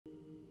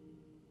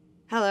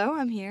Hello,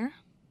 I'm here.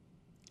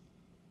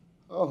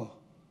 Oh.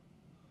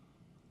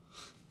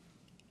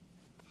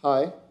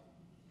 Hi.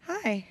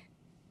 Hi.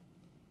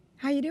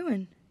 How you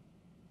doing?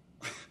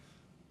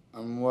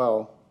 I'm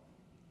well.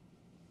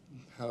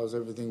 How's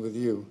everything with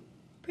you?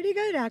 Pretty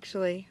good,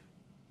 actually.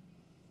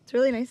 It's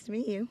really nice to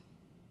meet you.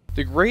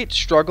 The great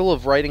struggle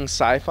of writing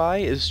sci-fi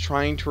is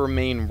trying to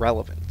remain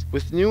relevant.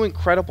 With new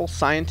incredible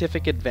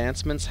scientific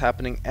advancements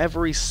happening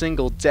every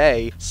single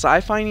day,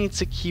 sci-fi needs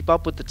to keep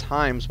up with the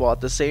times while at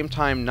the same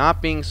time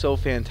not being so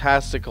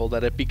fantastical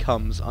that it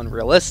becomes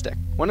unrealistic.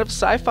 One of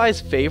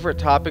sci-fi's favorite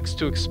topics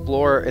to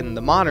explore in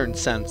the modern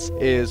sense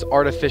is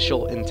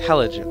artificial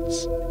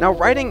intelligence. Now,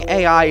 writing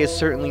AI is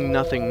certainly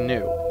nothing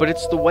new, but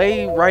it's the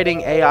way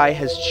writing AI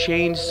has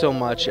changed so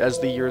much as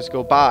the years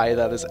go by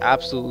that is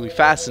absolutely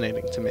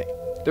fascinating to me.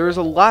 There is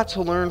a lot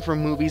to learn from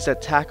movies that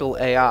tackle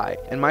AI,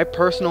 and my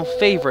personal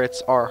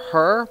favorites are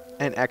Her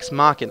and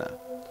Ex-Machina.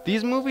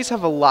 These movies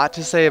have a lot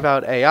to say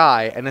about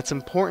AI, and it's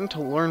important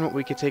to learn what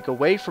we could take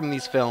away from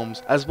these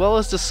films, as well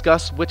as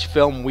discuss which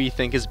film we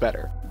think is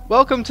better.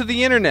 Welcome to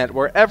the internet,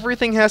 where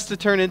everything has to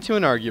turn into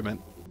an argument.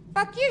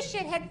 Fuck you,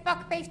 shithead,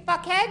 fuckface,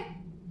 fuckhead!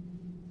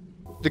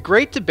 The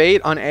great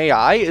debate on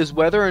AI is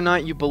whether or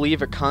not you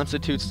believe it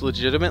constitutes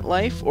legitimate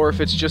life, or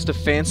if it's just a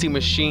fancy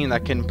machine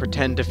that can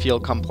pretend to feel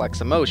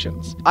complex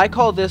emotions. I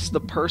call this the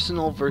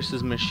personal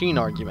versus machine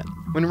argument.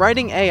 When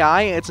writing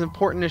AI, it's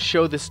important to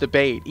show this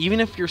debate,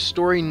 even if your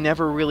story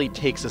never really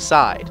takes a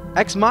side.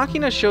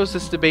 Ex-Machina shows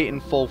this debate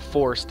in full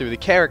force through the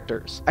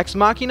characters.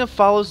 Ex-Machina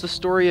follows the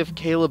story of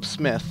Caleb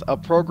Smith, a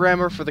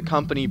programmer for the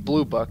company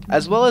Blue Book,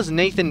 as well as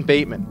Nathan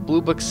Bateman,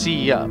 Blue Book's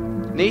CEO.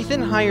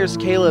 Nathan hires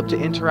Caleb to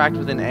interact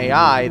with an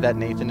AI that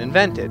Nathan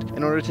invented,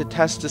 in order to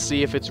test to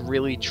see if it's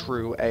really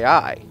true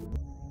AI.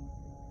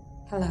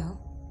 Hello.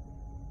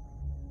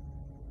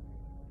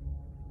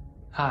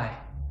 Hi.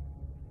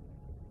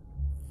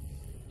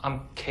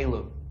 I'm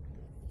Caleb.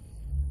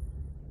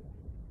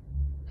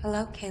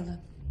 Hello, Caleb.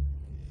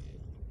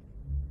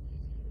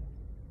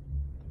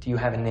 Do you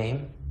have a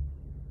name?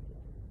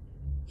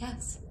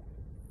 Yes.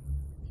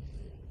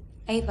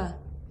 Ava.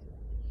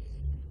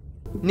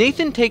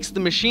 Nathan takes the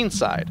machine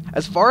side.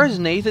 As far as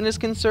Nathan is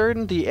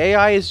concerned, the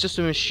AI is just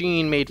a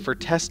machine made for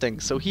testing,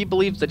 so he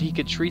believes that he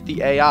could treat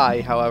the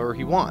AI however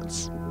he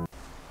wants.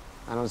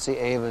 I don't see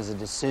Ava as a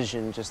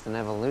decision, just an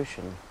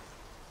evolution.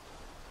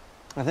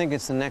 I think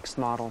it's the next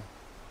model.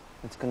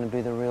 It's going to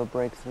be the real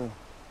breakthrough.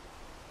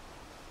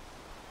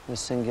 The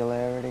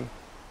singularity.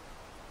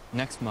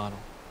 Next model.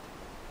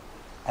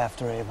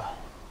 After Ava.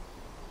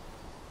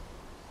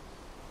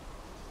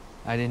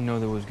 I didn't know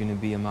there was going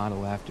to be a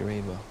model after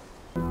Ava.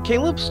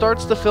 Caleb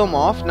starts the film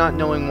off not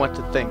knowing what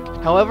to think.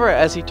 However,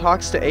 as he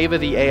talks to Ava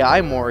the AI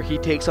more, he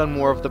takes on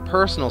more of the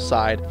personal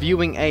side,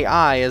 viewing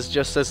AI as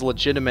just as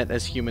legitimate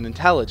as human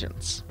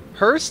intelligence.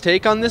 Her's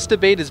take on this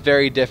debate is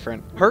very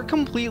different. Her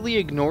completely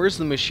ignores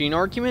the machine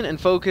argument and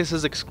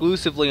focuses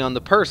exclusively on the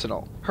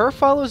personal. Her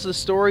follows the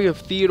story of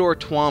Theodore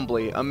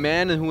Twombly, a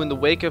man who in the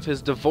wake of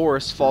his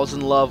divorce falls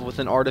in love with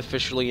an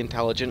artificially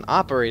intelligent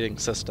operating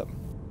system.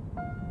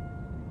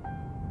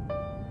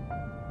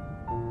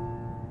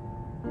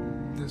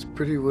 That's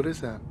pretty. What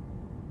is that?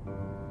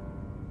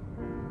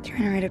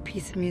 Trying to write a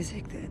piece of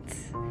music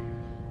that's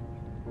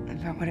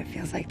about what it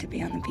feels like to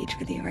be on the beach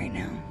with you right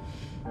now.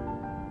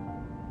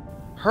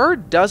 Her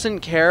doesn't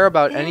care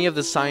about any of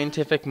the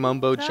scientific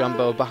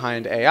mumbo-jumbo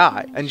behind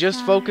AI, and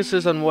just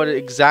focuses on what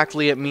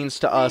exactly it means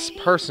to us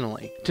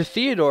personally. To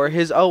Theodore,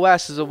 his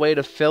OS is a way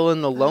to fill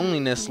in the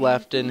loneliness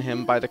left in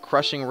him by the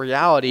crushing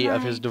reality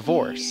of his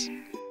divorce.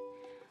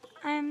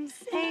 I'm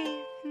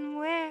safe and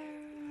where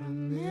a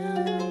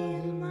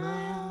million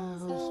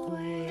miles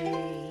away.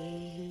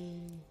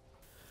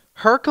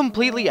 Her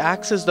completely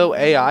acts as though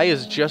AI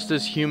is just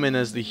as human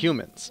as the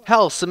humans.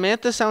 Hell,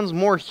 Samantha sounds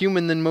more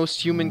human than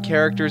most human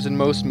characters in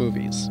most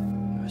movies.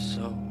 You're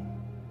so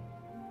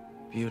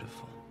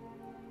beautiful.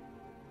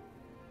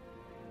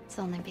 It's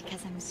only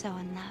because I'm so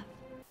in love.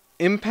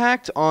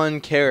 Impact on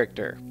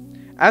character.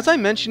 As I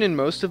mentioned in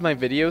most of my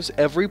videos,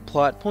 every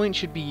plot point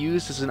should be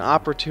used as an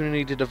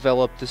opportunity to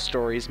develop the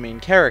story's main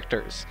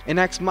characters. In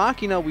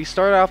Ex-Machina, we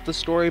start off the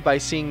story by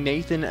seeing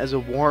Nathan as a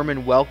warm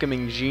and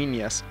welcoming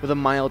genius with a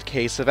mild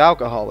case of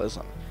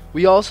alcoholism.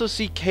 We also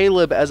see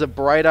Caleb as a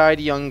bright-eyed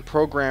young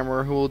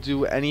programmer who will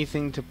do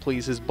anything to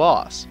please his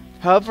boss.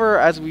 However,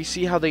 as we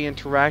see how they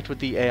interact with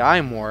the AI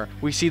more,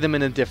 we see them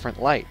in a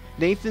different light.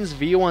 Nathan's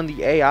view on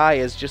the AI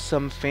as just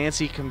some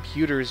fancy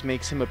computers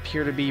makes him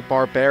appear to be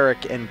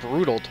barbaric and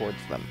brutal towards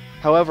them.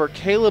 However,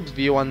 Caleb's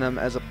view on them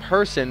as a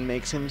person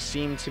makes him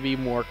seem to be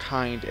more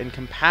kind and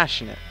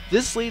compassionate.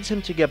 This leads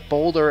him to get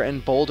bolder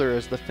and bolder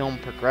as the film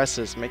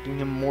progresses, making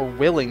him more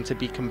willing to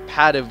be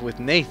combative with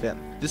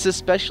Nathan. This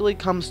especially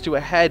comes to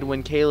a head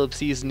when Caleb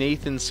sees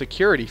Nathan's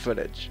security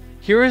footage.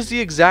 Here is the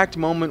exact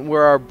moment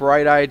where our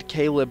bright-eyed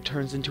Caleb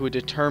turns into a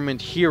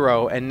determined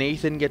hero and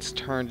Nathan gets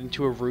turned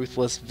into a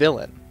ruthless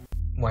villain.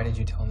 Why did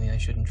you tell me I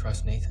shouldn't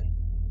trust Nathan?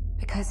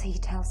 Because he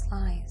tells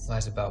lies.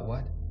 Lies about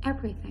what?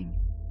 Everything.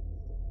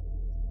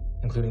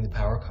 Including the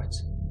power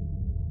cuts?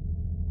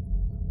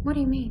 What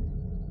do you mean?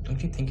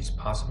 Don't you think it's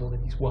possible that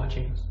he's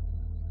watching us?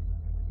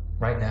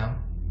 Right now?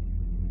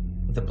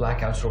 The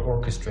blackouts are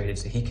orchestrated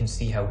so he can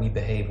see how we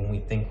behave when we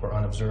think we're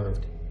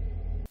unobserved.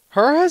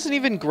 Her has an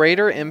even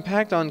greater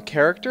impact on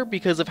character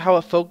because of how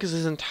it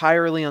focuses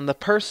entirely on the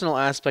personal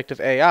aspect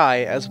of AI,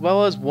 as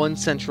well as one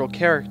central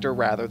character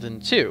rather than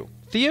two.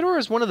 Theodore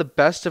is one of the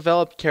best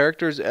developed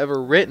characters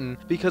ever written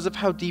because of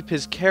how deep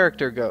his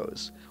character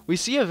goes. We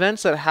see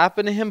events that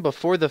happened to him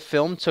before the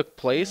film took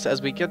place,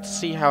 as we get to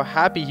see how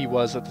happy he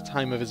was at the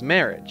time of his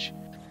marriage.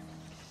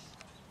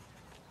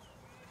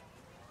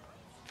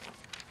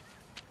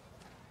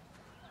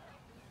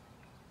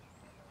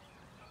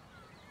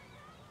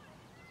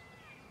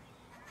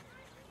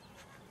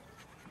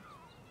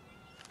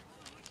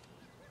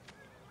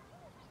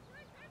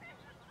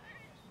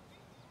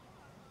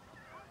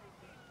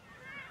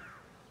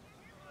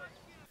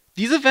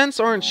 These events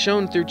aren't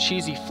shown through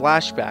cheesy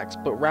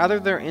flashbacks, but rather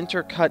they're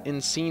intercut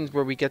in scenes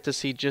where we get to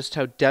see just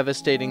how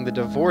devastating the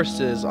divorce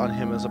is on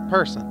him as a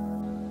person.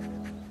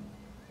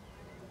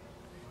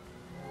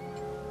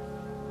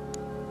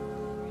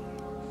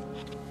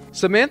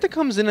 Samantha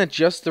comes in at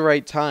just the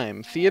right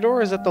time.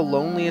 Theodore is at the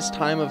loneliest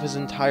time of his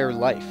entire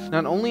life.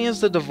 Not only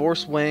is the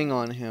divorce weighing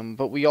on him,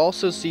 but we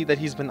also see that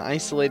he's been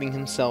isolating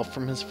himself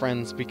from his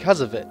friends because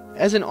of it.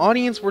 As an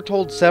audience, we're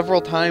told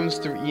several times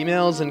through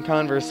emails and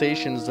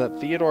conversations that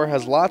Theodore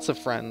has lots of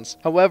friends.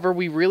 However,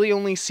 we really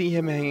only see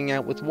him hanging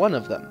out with one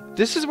of them.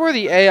 This is where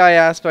the AI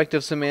aspect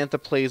of Samantha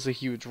plays a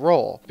huge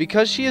role.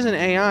 Because she is an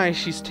AI,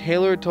 she's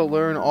tailored to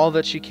learn all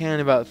that she can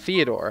about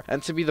Theodore,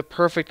 and to be the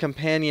perfect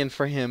companion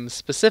for him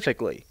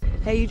specifically.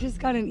 Hey, you just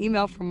got an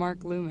email from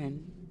Mark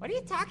Lumen. What are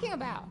you talking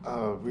about?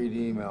 Read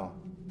email.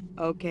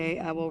 Okay,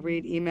 I will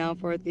read email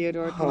for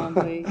Theodore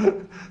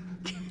Twombly.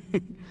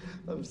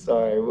 I'm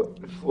sorry,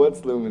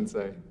 what's Lumen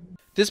say?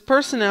 This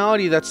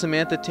personality that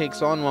Samantha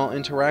takes on while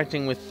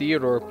interacting with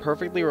Theodore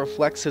perfectly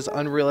reflects his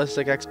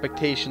unrealistic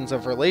expectations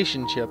of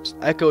relationships,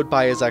 echoed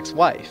by his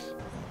ex-wife.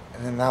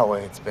 And in that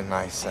way, it's been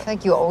nice. I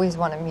think you always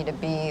wanted me to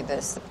be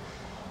this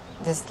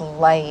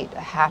light,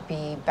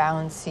 happy,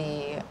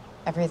 bouncy,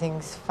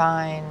 everything's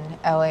fine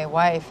LA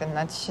wife, and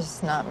that's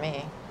just not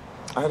me.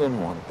 I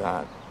didn't want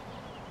that.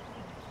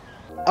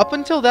 Up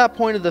until that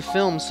point of the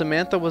film,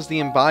 Samantha was the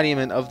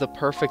embodiment of the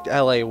perfect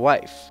LA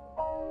wife.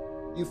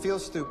 You feel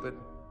stupid,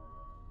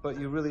 but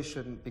you really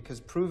shouldn't, because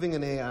proving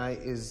an AI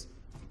is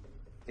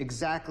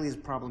exactly as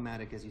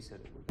problematic as you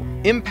said it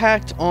would.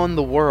 Impact on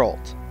the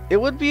world. It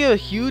would be a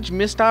huge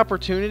missed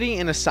opportunity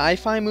in a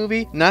sci-fi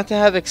movie not to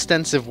have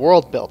extensive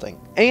world building.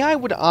 AI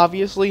would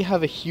obviously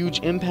have a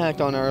huge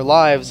impact on our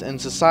lives and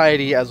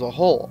society as a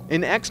whole.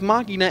 In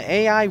Ex-Machina,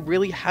 AI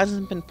really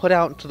hasn't been put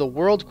out into the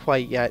world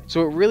quite yet, so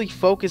it really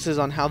focuses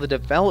on how the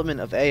development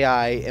of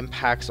AI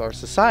impacts our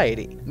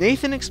society.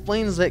 Nathan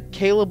explains that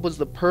Caleb was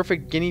the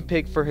perfect guinea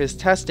pig for his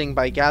testing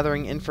by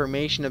gathering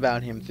information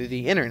about him through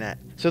the internet.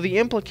 So the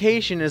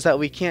implication is that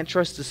we can't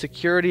trust the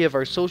security of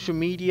our social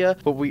media,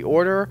 what we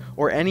order,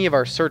 or any of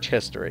our search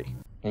history.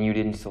 And you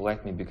didn't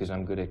select me because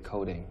I'm good at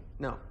coding.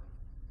 No.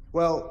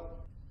 Well,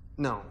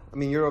 no. I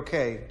mean, you're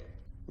okay.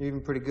 You're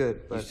even pretty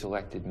good, but... You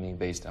selected me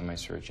based on my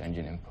search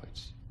engine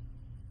inputs.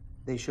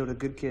 They showed a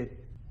good kid.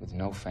 With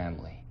no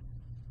family.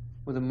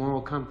 With a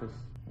moral compass.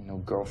 No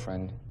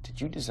girlfriend.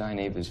 Did you design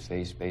Ava's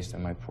face based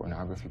on my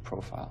pornography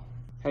profile?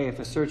 Hey, if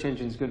a search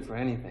engine's good for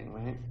anything,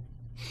 right?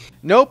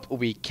 Nope,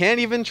 we can't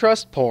even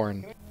trust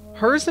porn.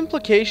 Hers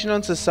implication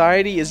on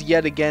society is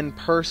yet again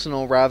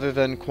personal rather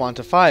than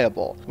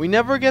quantifiable. We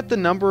never get the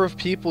number of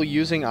people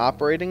using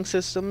operating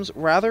systems,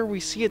 rather we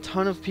see a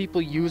ton of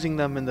people using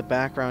them in the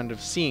background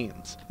of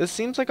scenes. This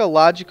seems like a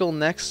logical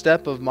next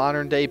step of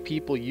modern day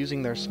people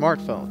using their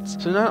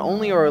smartphones. So not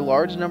only are a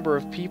large number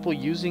of people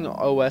using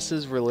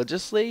OSs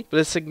religiously, but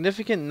a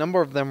significant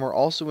number of them are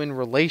also in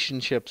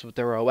relationships with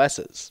their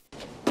OSs.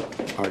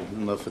 Are you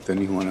in love with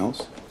anyone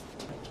else?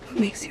 What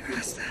makes you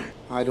ask that?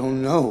 I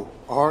don't know.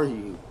 Are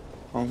you?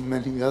 Or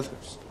many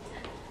others?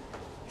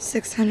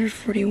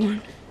 641.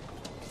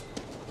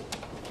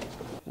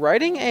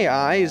 Writing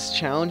AI is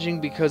challenging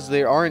because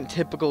they aren't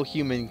typical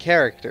human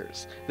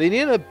characters. They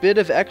need a bit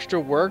of extra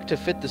work to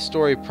fit the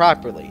story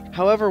properly.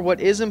 However,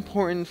 what is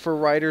important for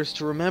writers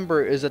to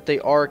remember is that they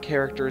are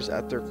characters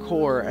at their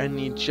core and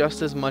need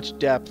just as much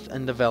depth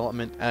and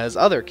development as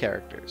other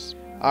characters.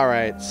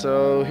 Alright,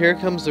 so here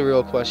comes the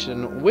real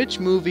question. Which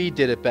movie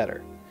did it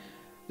better?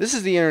 This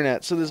is the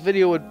internet, so this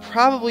video would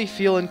probably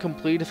feel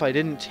incomplete if I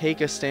didn't take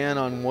a stand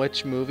on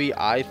which movie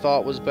I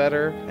thought was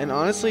better. And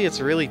honestly, it's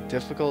really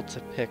difficult to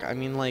pick. I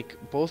mean, like,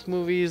 both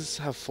movies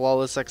have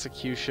flawless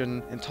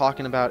execution and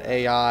talking about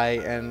AI,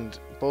 and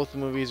both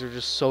movies are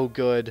just so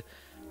good.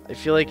 I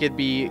feel like it'd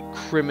be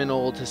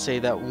criminal to say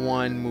that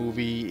one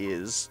movie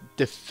is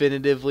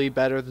definitively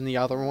better than the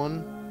other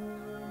one.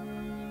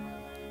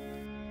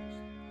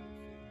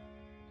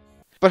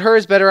 But her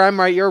is better, I'm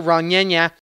right, you're wrong, yeah.